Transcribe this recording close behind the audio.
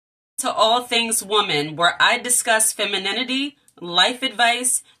to All Things Woman, where I discuss femininity, life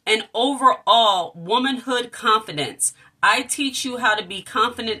advice, and overall womanhood confidence. I teach you how to be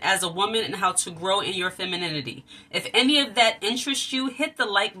confident as a woman and how to grow in your femininity. If any of that interests you, hit the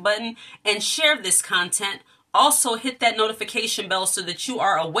like button and share this content. Also, hit that notification bell so that you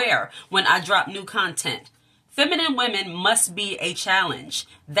are aware when I drop new content. Feminine women must be a challenge.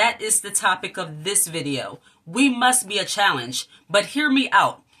 That is the topic of this video. We must be a challenge, but hear me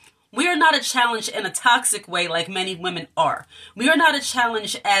out. We are not a challenge in a toxic way like many women are. We are not a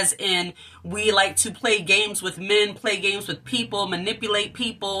challenge as in we like to play games with men, play games with people, manipulate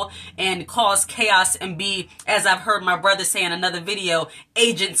people, and cause chaos and be, as I've heard my brother say in another video,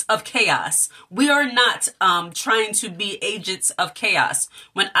 agents of chaos. We are not trying to be agents of chaos.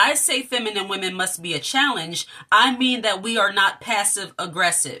 When I say feminine women must be a challenge, I mean that we are not passive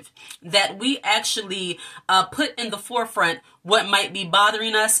aggressive, that we actually put in the forefront what might be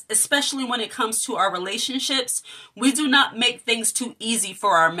bothering us, especially when it comes to our relationships. We do not make things too easy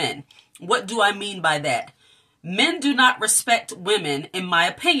for our men. What do I mean by that? Men do not respect women, in my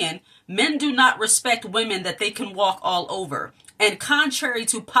opinion. Men do not respect women that they can walk all over. And contrary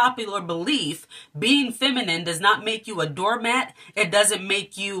to popular belief, being feminine does not make you a doormat. It doesn't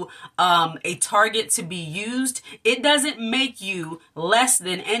make you a target to be used. It doesn't make you less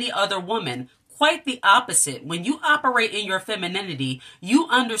than any other woman. Quite the opposite. When you operate in your femininity, you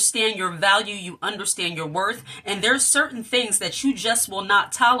understand your value, you understand your worth, and there's certain things that you just will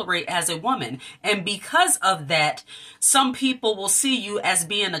not tolerate as a woman. And because of that, some people will see you as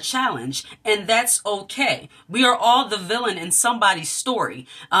being a challenge, and that's okay. We are all the villain in somebody's story.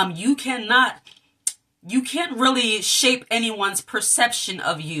 You can't really shape anyone's perception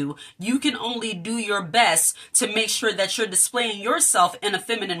of you. You can only do your best to make sure that you're displaying yourself in a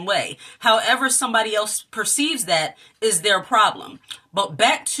feminine way. However somebody else perceives that is their problem. But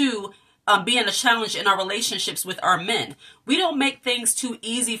back to being a challenge in our relationships with our men. We don't make things too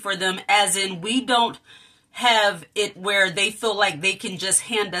easy for them, as in we don't have it where they feel like they can just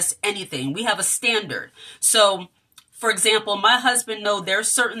hand us anything. We have a standard. So, for example, my husband knows there's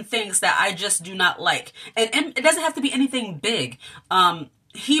certain things that I just do not like. And it doesn't have to be anything big.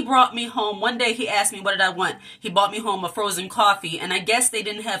 He brought me home. One day he asked me, what did I want? He bought me home a frozen coffee. And I guess they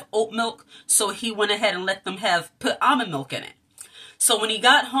didn't have oat milk. So he went ahead and let them put almond milk in it. So when he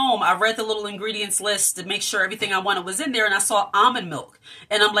got home, I read the little ingredients list to make sure everything I wanted was in there. And I saw almond milk.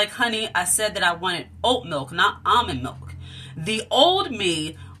 And I'm like, honey, I said that I wanted oat milk, not almond milk. The old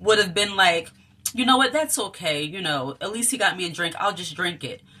me would have been like, you know what, that's okay. You know, at least he got me a drink. I'll just drink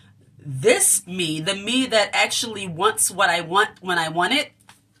it. This me, the me that actually wants what I want when I want it,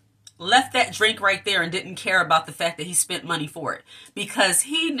 left that drink right there and didn't care about the fact that he spent money for it. Because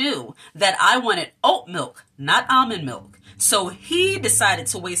he knew that I wanted oat milk, not almond milk. So he decided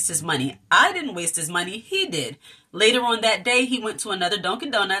to waste his money. I didn't waste his money. He did. Later on that day, he went to another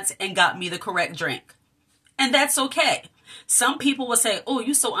Dunkin' Donuts and got me the correct drink. And that's okay. Some people will say, oh,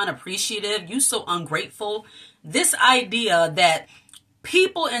 you're so unappreciative, you're so ungrateful. This idea that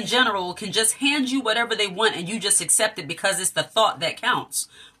people in general can just hand you whatever they want and you just accept it because it's the thought that counts.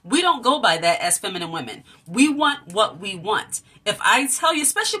 We don't go by that as feminine women. We want what we want. If I tell you,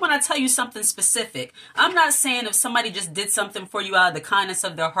 especially when I tell you something specific, I'm not saying if somebody just did something for you out of the kindness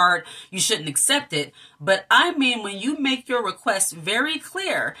of their heart, you shouldn't accept it. But I mean, when you make your request very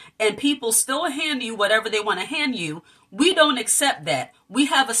clear and people still hand you whatever they want to hand you, we don't accept that. We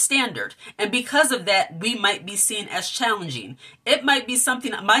have a standard. And because of that, we might be seen as challenging. It might be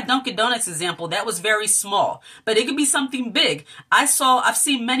something, my Dunkin' Donuts example, that was very small, but it could be something big. I've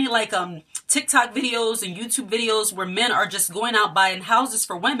seen many like TikTok videos and YouTube videos where men are just going out buying houses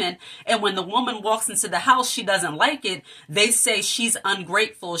for women. And when the woman walks into the house, she doesn't like it. They say she's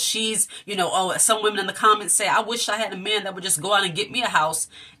ungrateful. She's, some women in the comments say, I wish I had a man that would just go out and get me a house.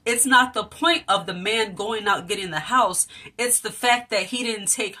 It's not the point of the man going out getting the house. It's the fact that he didn't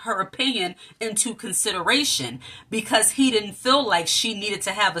take her opinion into consideration because he didn't feel like she needed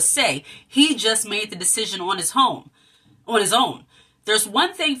to have a say. He just made the decision on his own. There's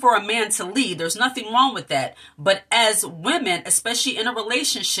one thing for a man to lead. There's nothing wrong with that. But as women, especially in a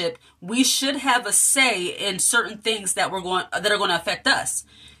relationship, we should have a say in certain things that are going to affect us.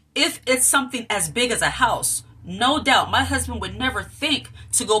 If it's something as big as a house, no doubt my husband would never think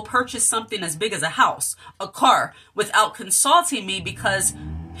to go purchase something as big as a house, a car, without consulting me because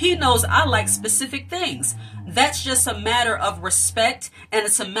he knows I like specific things. That's just a matter of respect, and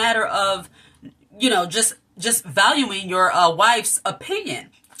it's a matter of, just valuing your wife's opinion.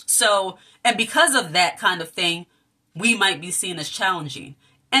 So, and because of that kind of thing, we might be seen as challenging.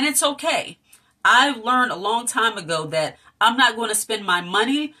 And it's okay. I learned a long time ago that I'm not going to spend my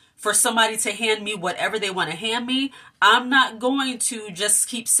money for somebody to hand me whatever they want to hand me, I'm not going to just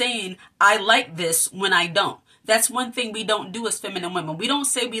keep saying, I like this when I don't. That's one thing we don't do as feminine women. We don't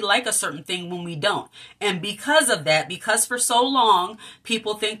say we like a certain thing when we don't. And because of that, because for so long,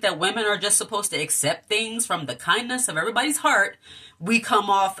 people think that women are just supposed to accept things from the kindness of everybody's heart, we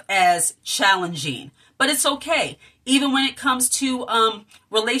come off as challenging. But it's okay. Even when it comes to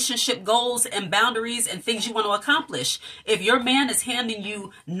relationship goals and boundaries and things you want to accomplish. If your man is handing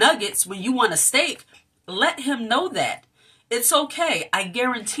you nuggets when you want a steak, let him know that. It's okay. I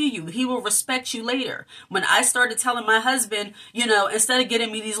guarantee you, he will respect you later. When I started telling my husband, instead of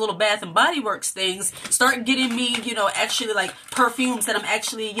getting me these little Bath and Body Works things, start getting me, actually like perfumes that I'm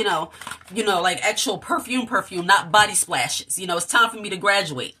actually, like actual perfume, not body splashes. It's time for me to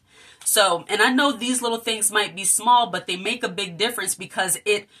graduate. So, and I know these little things might be small, but they make a big difference because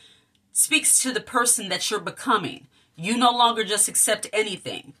it speaks to the person that you're becoming. You no longer just accept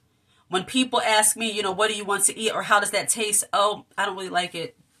anything. When people ask me, what do you want to eat or how does that taste? Oh, I don't really like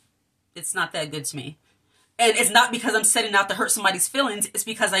it. It's not that good to me. And it's not because I'm setting out to hurt somebody's feelings. It's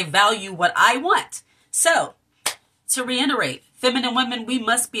because I value what I want. So, to reiterate, feminine women, we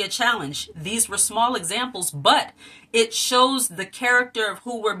must be a challenge. These were small examples, but it shows the character of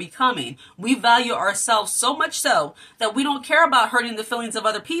who we're becoming. We value ourselves so much so that we don't care about hurting the feelings of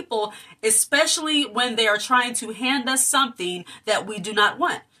other people, especially when they are trying to hand us something that we do not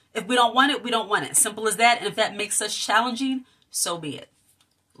want. If we don't want it, we don't want it. Simple as that. And if that makes us challenging, so be it.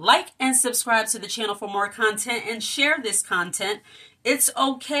 Like and subscribe to the channel for more content and share this content. It's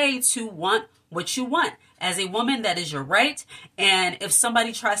okay to want what you want. As a woman, that is your right. And if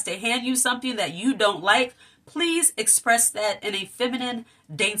somebody tries to hand you something that you don't like, please express that in a feminine,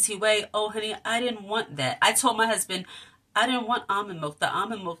 dainty way. Oh, honey, I didn't want that. I told my husband, I didn't want almond milk. The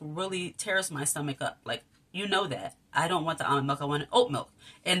almond milk really tears my stomach up. Like, you know that. I don't want the almond milk. I wanted oat milk.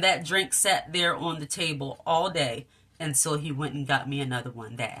 And that drink sat there on the table all day until he went and got me another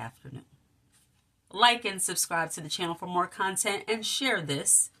one that afternoon. Like and subscribe to the channel for more content and share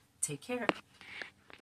this. Take care.